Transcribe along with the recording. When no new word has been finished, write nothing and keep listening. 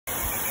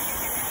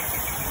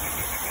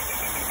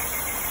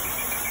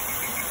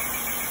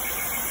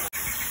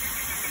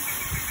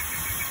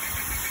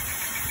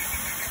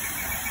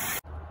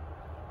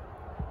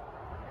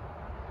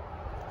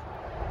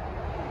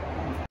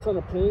on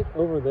a paint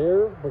over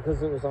there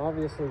because it was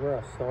obviously where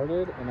I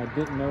started and I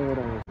didn't know what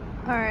I was.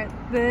 All right,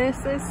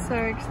 this is so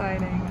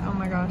exciting. Oh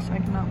my gosh, I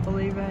cannot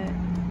believe it.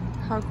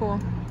 How cool.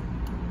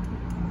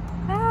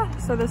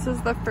 So this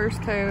is the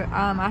first coat.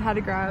 I had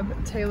to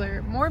grab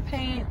Taylor more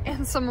paint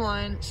and some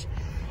lunch,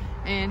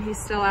 and he's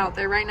still out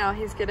there right now.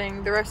 He's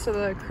getting the rest of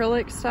the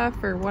acrylic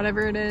stuff or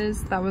whatever it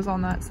is that was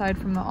on that side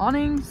from the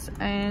awnings,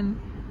 and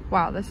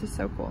wow, this is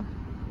so cool.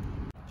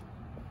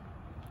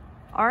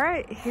 All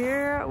right,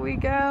 here we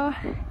go.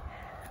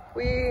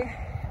 We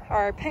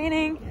are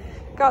painting.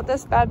 Got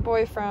this bad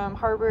boy from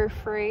Harbor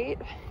Freight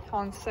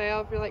on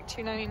sale for like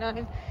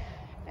 $2.99,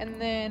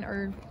 and then,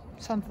 or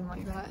something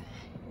like that.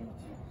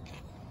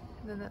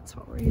 And then that's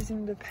what we're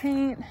using to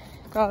paint.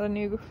 Got a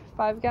new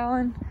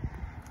 5-gallon,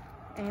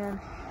 and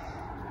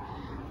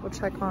we'll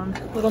check on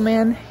little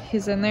man.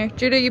 He's in there.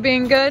 Judah, you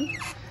being good?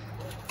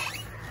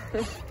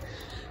 Here's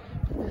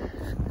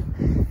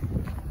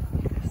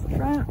the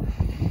front.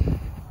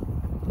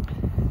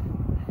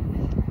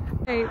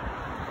 Hey.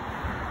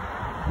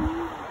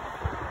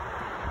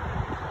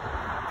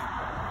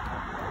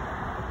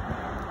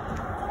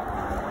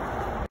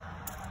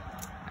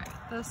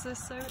 This is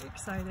so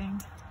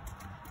exciting.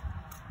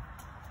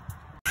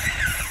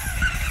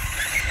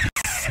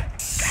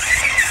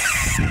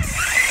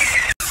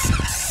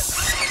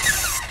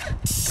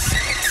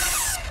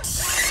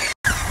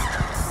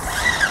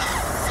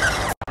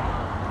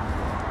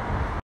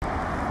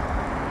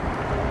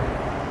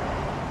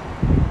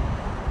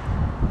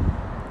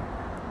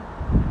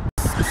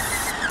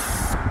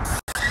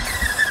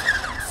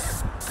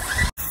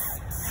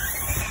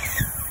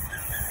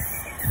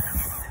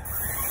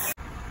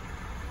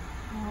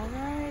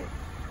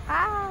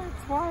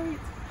 White.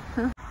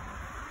 Our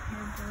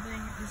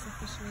building is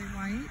officially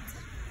white.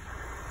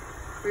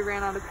 We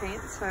ran out of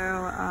paint, so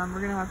we're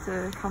gonna have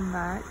to come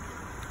back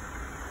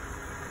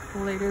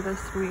later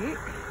this week.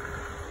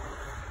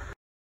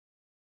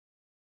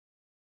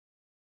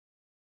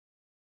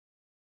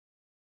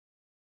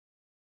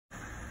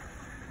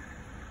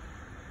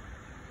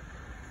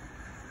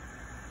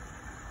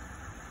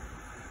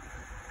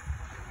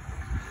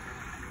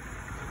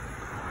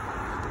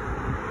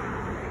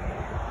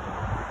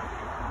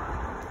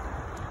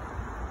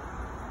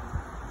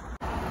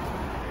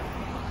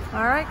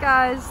 All right,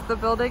 guys, the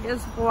building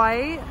is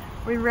white.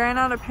 We ran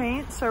out of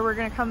paint, so we're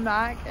gonna come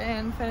back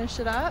and finish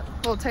it up.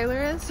 Well, Taylor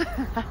is.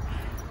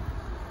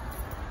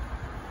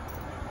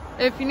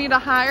 If you need to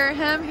hire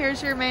him,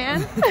 here's your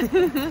man.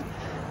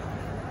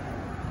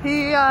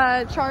 He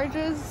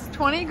charges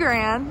 20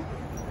 grand.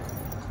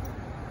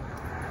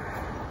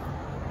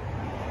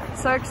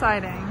 So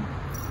exciting.